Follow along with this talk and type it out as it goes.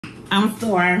I'm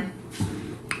starting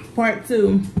part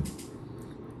 2.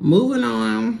 Moving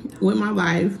on with my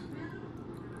life.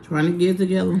 Trying to get it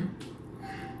together.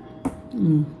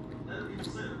 Mm.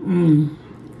 Mm.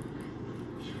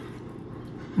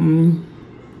 Mm.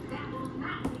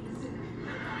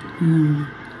 Mm.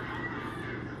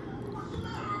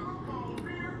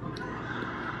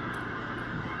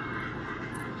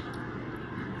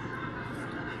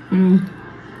 Mm.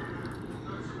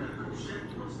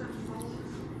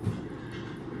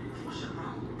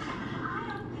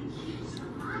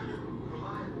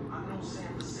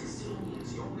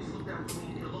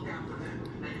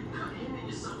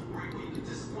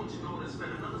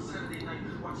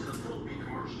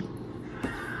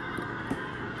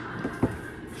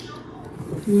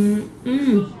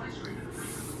 Mm-mm.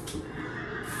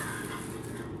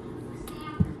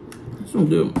 That's so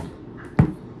good.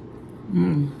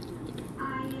 Mm.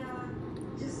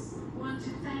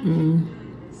 Mm.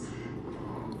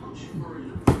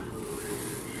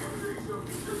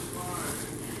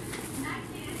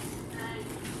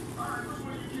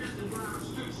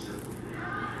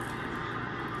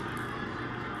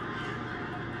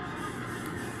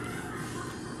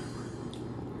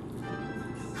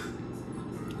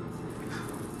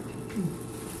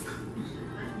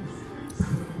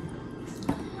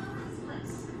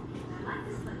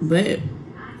 But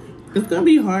it's gonna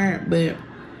be hard, but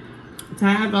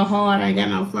times are hard. I ain't got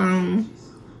no phone.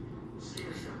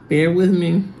 Bear with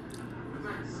me.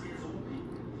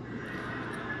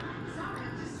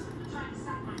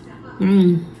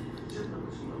 Mm.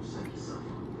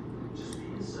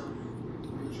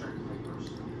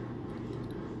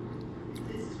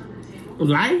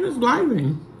 Life is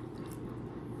living.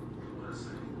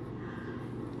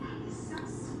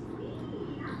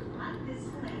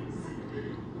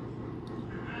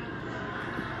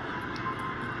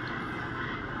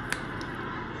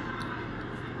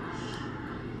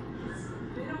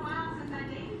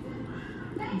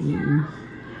 Mm-mm.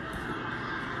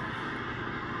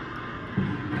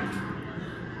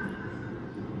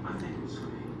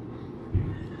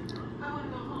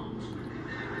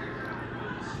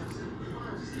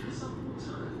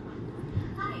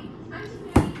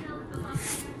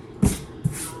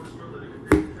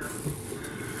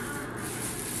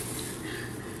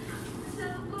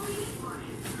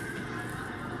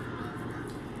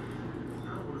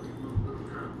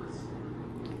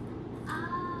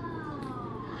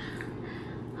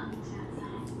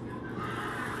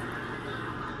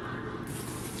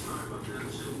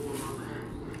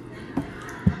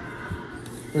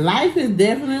 Life is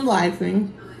definitely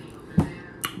lifing,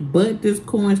 but this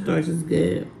cornstarch is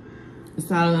good.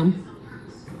 So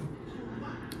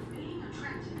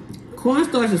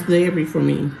cornstarch is therapy for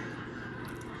me.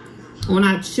 When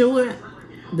I chew it,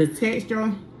 the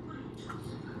texture,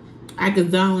 I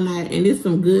can zone out, and this is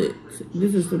some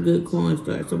good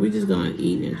cornstarch. So we're just gonna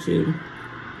eat and chew.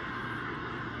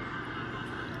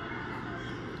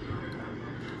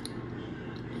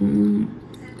 Mm.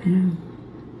 Mm.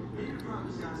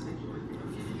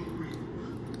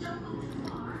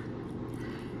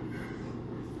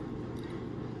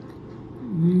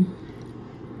 Mm.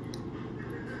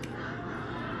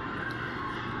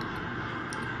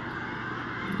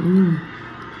 Mm.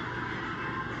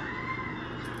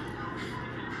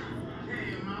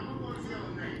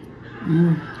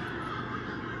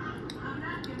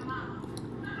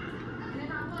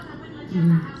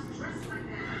 Mm.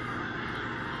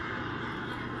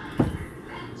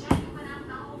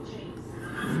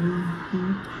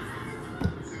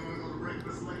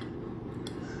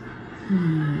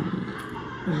 Mm.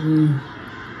 Mm.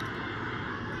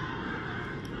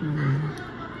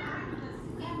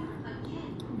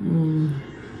 Mm.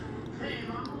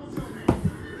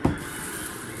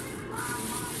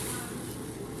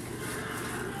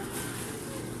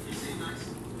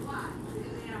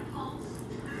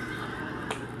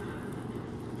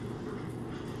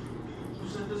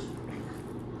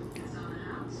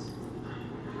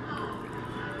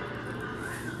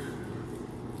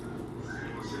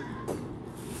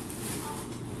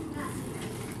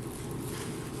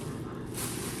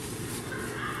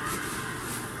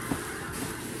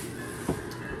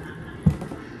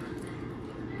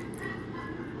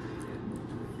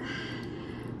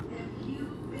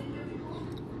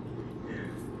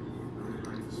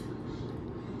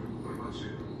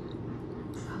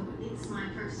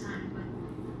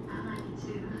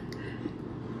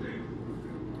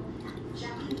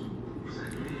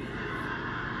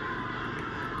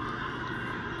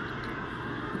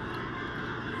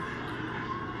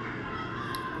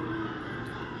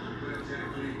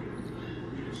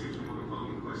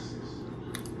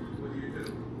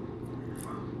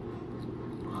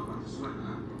 sweating,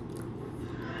 huh?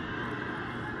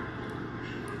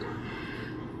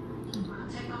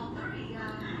 Take all 30.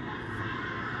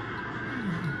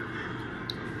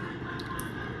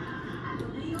 I'm the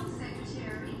legal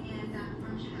secretary, and I'm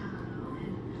from Chicago,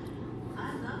 and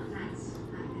I love nights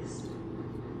like this.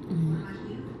 What about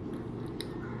you?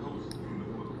 I'm Jose from New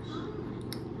Orleans.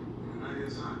 The night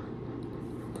is hot.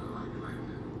 I like it like that.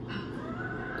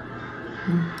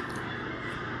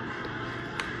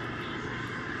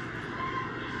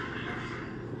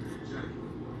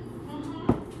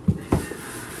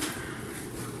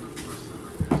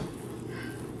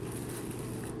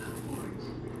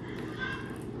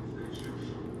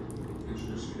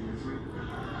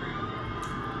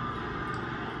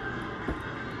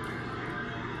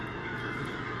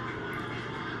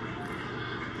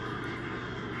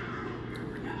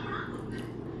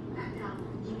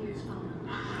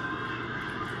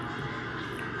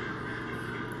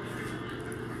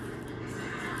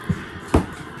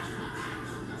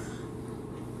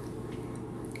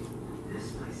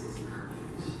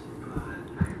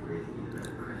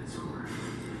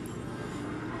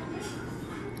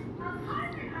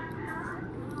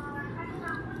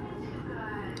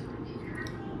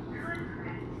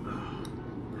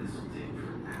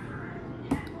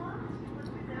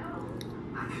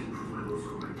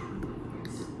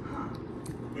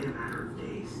 In a matter of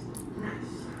days.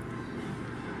 Nice.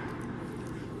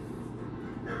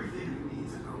 Everything you need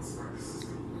to outsmart the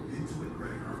system. Into it,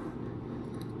 credit card.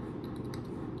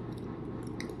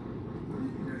 Wouldn't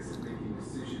it be nice if making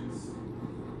decisions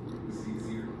was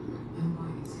easier? And why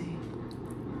you say?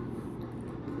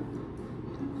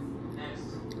 Next.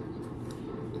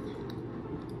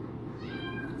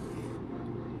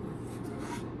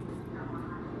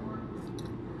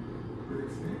 With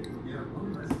Xfinity, you have one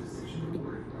less decision to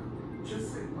worry about. Just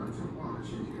say what to watch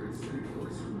into your Xfinity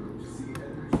voice remote to see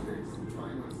editor's face and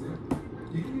find what's new.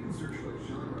 You can even search by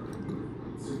genre and mood,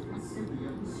 so you can skip the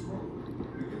endless scroll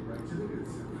and get right to the good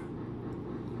stuff.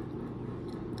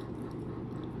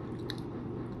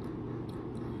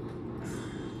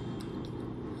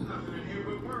 Nothing in here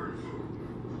but bird food.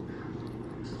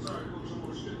 Sorry, folks, I'm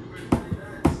gonna skip the red plate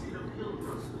and speed up the hill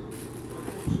process. What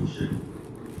won't you shake?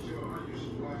 Sure, I used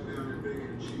to watch down there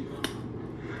bacon and cheese.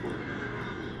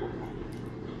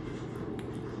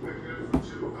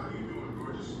 How you doing,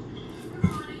 gorgeous? Good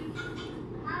morning.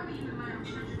 How are you in my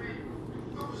refrigerator?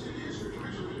 I was in his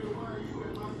refrigerator. Why are you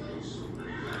in my face? I'm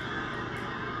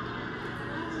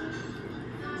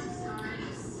sorry. I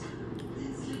just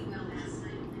didn't sleep well last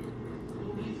night. Me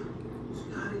neither. I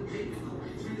didn't take it till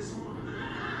like 3 this morning.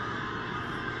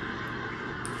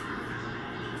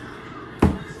 So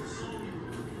sorry.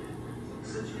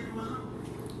 Since you gave my number.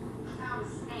 I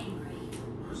was angry.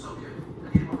 It's okay. I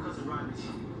gave my cousin Rodney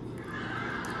something.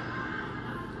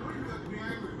 What do you got to be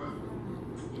angry about?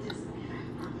 It doesn't matter.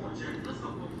 Come on, Jack. Let's go.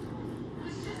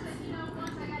 It's just that,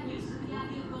 once I got used to the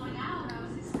idea of going out, I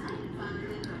was excited about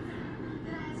it.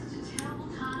 Then I had such a terrible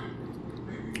time.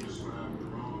 Maybe you just went out with the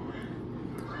wrong man.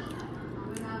 I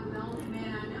went out with the only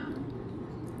man I know.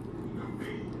 You know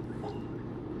me.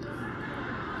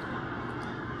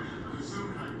 Zoom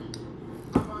night.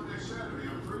 How about next Saturday?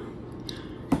 I'm free.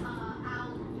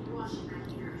 I'll be washing my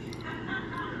hair.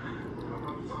 How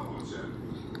about the following Saturday?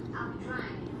 I'll be drying it.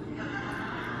 You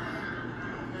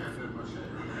don't have that much hair.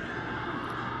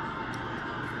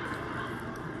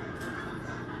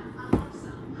 I hope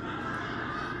so.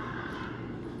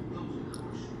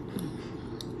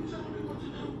 You tell me what to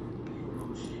do. You don't know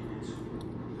what she into.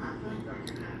 I think I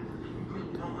can handle it. You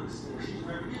really don't understand. She's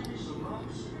never give me some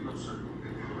lumps. No, sir.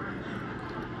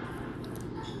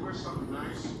 Wear something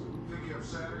nice. Think you have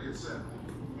Saturday at 7.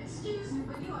 Excuse me,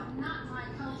 but you are not my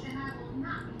coach, and I will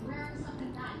not be wearing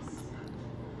something nice.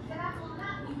 And I will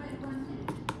not be ready 1 minute.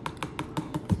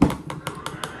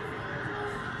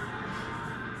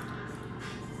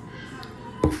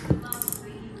 I love the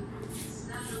way you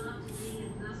snuggle up to me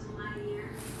and nuzzle my ear.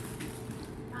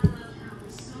 I love how it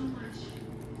was so much.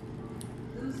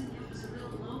 Losing him was a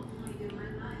real low point in my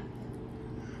life.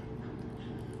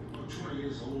 I'm 20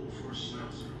 years old for a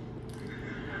schnauzer.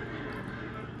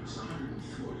 It's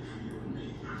 140 for you and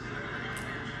me.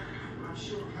 I'm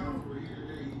sure Howard were here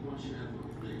today. He wants you to have a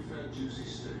big, fat, juicy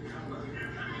steak. How about it? I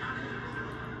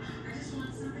just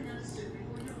want something understood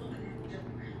before you open that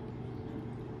door.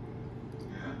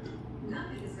 Yeah?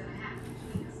 Nothing is going to happen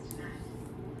between us tonight.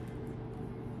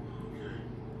 Okay.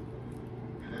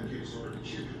 In that case, order the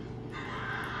chicken.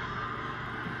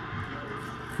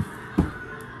 I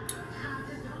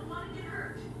just don't want to get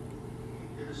hurt.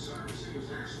 Yeah, the servicing was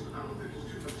excellent. I don't think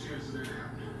there's too much chance of that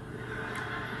happening.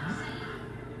 Sam,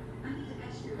 I need to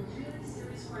ask you a really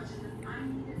serious question.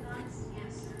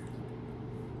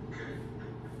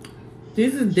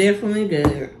 This is definitely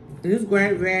good. This is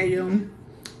great value.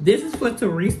 This is for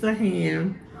Teresa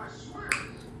Ham,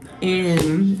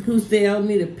 and who told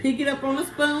me to pick it up on the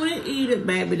spoon and eat it,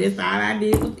 baby. That's all I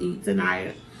did was eat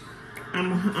tonight.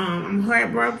 I'm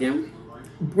heartbroken,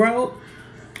 broke,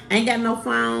 ain't got no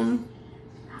phone,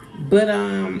 but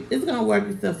it's gonna work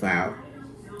itself out.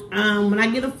 When I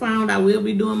get a phone, I will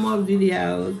be doing more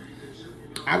videos.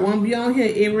 I won't be on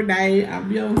here every day. I'll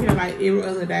be on here like every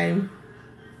other day.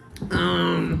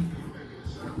 I'm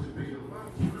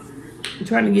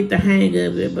trying to get the hang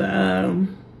of it, but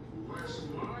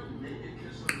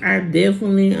I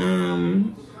definitely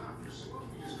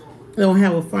don't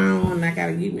have a phone. I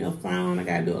gotta get me a phone. I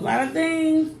gotta do a lot of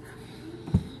things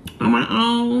on my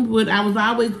own, but I was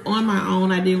always on my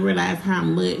own. I didn't realize how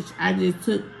much. I just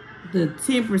took the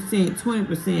 10%,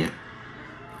 20%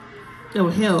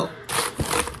 of help,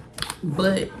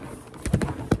 but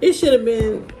it should have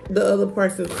been the other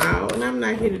person's out, and I'm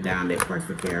not here to down that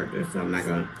person's character, so I'm not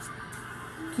gonna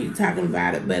keep talking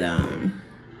about it. But I'm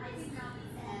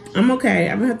okay.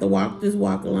 I'm gonna have to walk this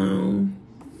walk alone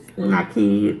with my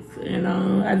kids, and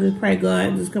I just pray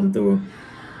God just come through.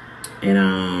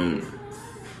 And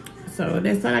so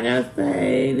that's all I gotta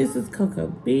say. This is Koko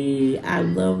Bee. I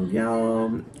love y'all.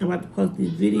 I'm about to post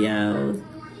these videos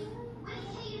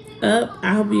up.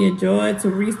 I hope you enjoyed.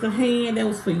 Teresa Hand, that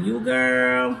was for you,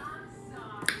 girl.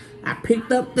 I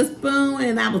picked up the spoon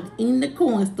and I was eating the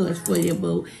cornstarch for you,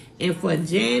 boo. And for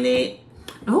Janet,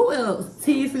 who else?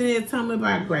 Tiffany told me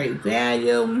about great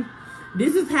value.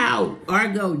 This is how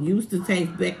Argo used to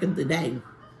taste back in the day.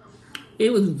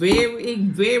 It was very,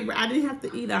 I didn't have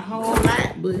to eat a whole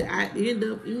lot, but I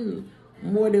ended up eating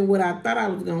more than what I thought I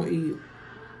was going to eat.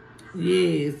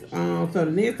 Yes. So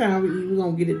the next time we eat, we're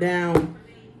going to get it down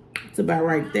to about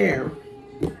right there.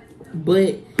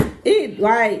 But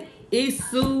it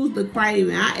soothes the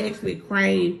craving. I actually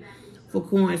crave for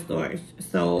cornstarch.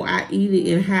 So I eat it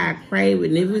in how I crave it.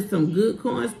 And if it's some good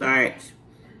cornstarch,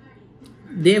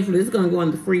 definitely it's going to go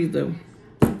in the freezer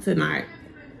tonight.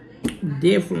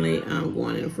 Definitely I'm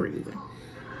going in the freezer.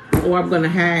 Or I'm going to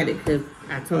hide it because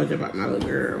I told you about my little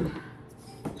girl.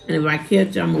 And if I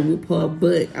catch her, I'm going to whoop her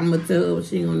butt. I'm going to tell her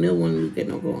she ain't going to never want to get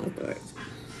no cornstarch.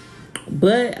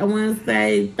 But I want to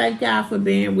say thank y'all for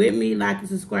being with me. Like and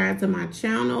subscribe to my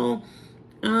channel.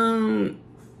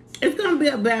 It's going to be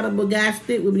a battle, but guys,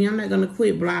 stick with me. I'm not going to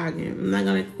quit blogging. I'm not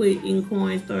going to quit eating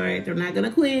cornstarch. I'm not going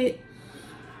to quit.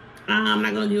 I'm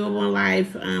not going to give up on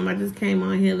life. I just came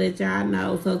on here to let y'all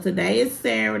know. So today is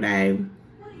Saturday.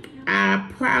 I'll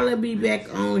probably be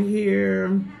back on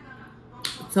here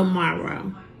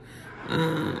tomorrow.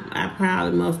 I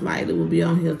probably most likely will be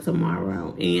on here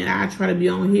tomorrow. And I try to be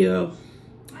on here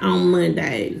on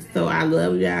Monday. So I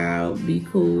love y'all. Be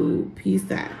cool.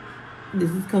 Peace out. This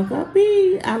is Koko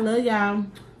Bee. I love y'all.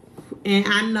 And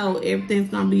I know everything's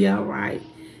going to be all right.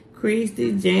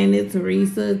 Christy, Janet,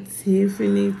 Teresa,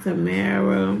 Tiffany,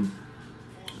 Tamara.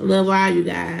 Love all you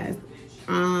guys.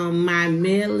 My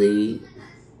Melly.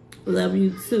 Love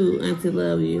you too. Auntie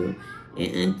love you.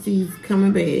 And Auntie's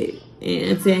coming back.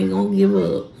 And Auntie ain't gonna give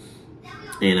up.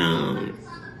 And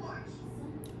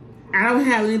I don't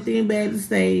have anything bad to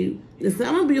say. Listen,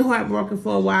 I'm gonna be heartbroken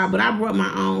for a while, but I brought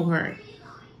my own heart.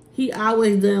 He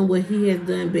always done what he has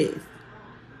done best.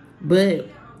 But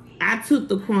I took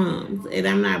the crumbs, and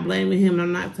I'm not blaming him.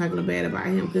 I'm not talking bad about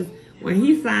him, because when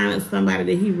he finds somebody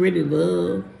that he really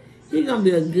loves, he's gonna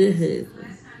be a good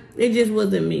husband. It just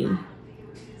wasn't me.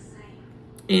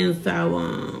 And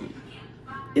so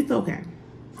it's okay.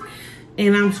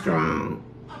 And I'm strong.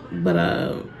 But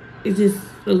it's just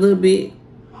a little bit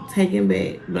taken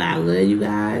back. But I love you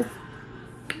guys.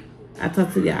 I'll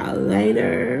talk to y'all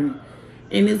later.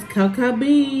 And it's Koko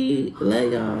Bee.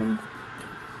 Love y'all.